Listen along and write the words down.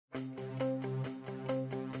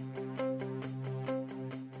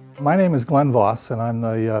My name is Glenn Voss, and I'm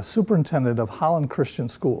the Superintendent of Holland Christian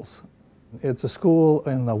Schools. It's a school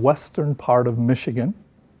in the western part of Michigan,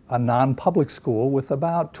 a non-public school with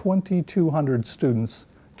about 2,200 students,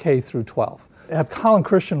 K through 12. At Holland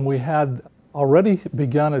Christian, we had already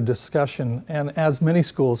begun a discussion, and as many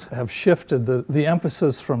schools have shifted the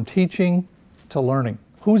emphasis from teaching to learning.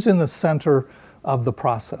 Who's in the center of the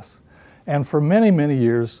process? And for many, many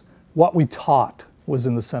years, what we taught was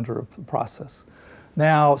in the center of the process.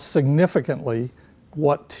 Now, significantly,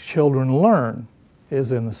 what children learn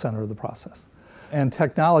is in the center of the process. And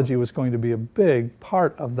technology was going to be a big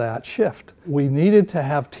part of that shift. We needed to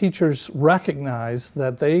have teachers recognize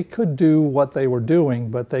that they could do what they were doing,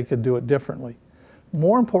 but they could do it differently.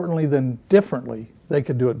 More importantly than differently, they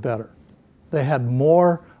could do it better. They had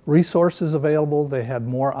more resources available, they had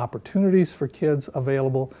more opportunities for kids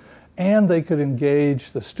available, and they could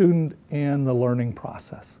engage the student in the learning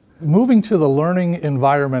process. Moving to the learning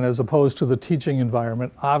environment as opposed to the teaching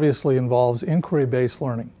environment obviously involves inquiry-based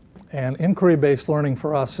learning. And inquiry-based learning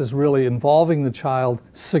for us is really involving the child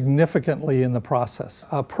significantly in the process.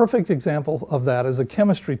 A perfect example of that is a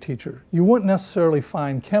chemistry teacher. You wouldn't necessarily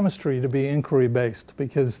find chemistry to be inquiry-based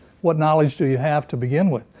because what knowledge do you have to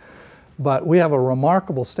begin with? But we have a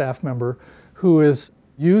remarkable staff member who is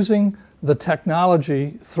using the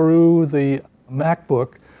technology through the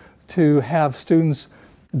MacBook to have students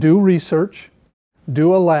do research,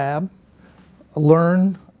 do a lab,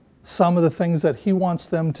 learn some of the things that he wants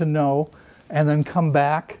them to know, and then come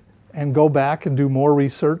back and go back and do more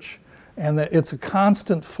research. And that it's a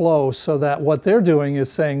constant flow so that what they're doing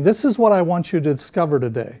is saying, this is what I want you to discover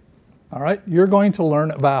today. All right, you're going to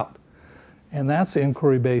learn about. And that's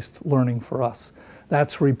inquiry-based learning for us.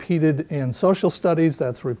 That's repeated in social studies,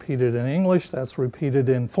 that's repeated in English, that's repeated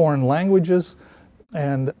in foreign languages.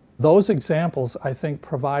 And those examples, I think,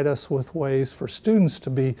 provide us with ways for students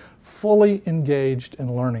to be fully engaged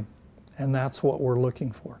in learning. And that's what we're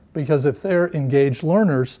looking for. Because if they're engaged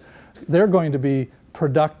learners, they're going to be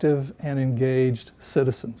productive and engaged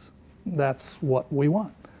citizens. That's what we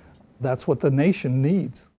want. That's what the nation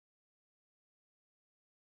needs.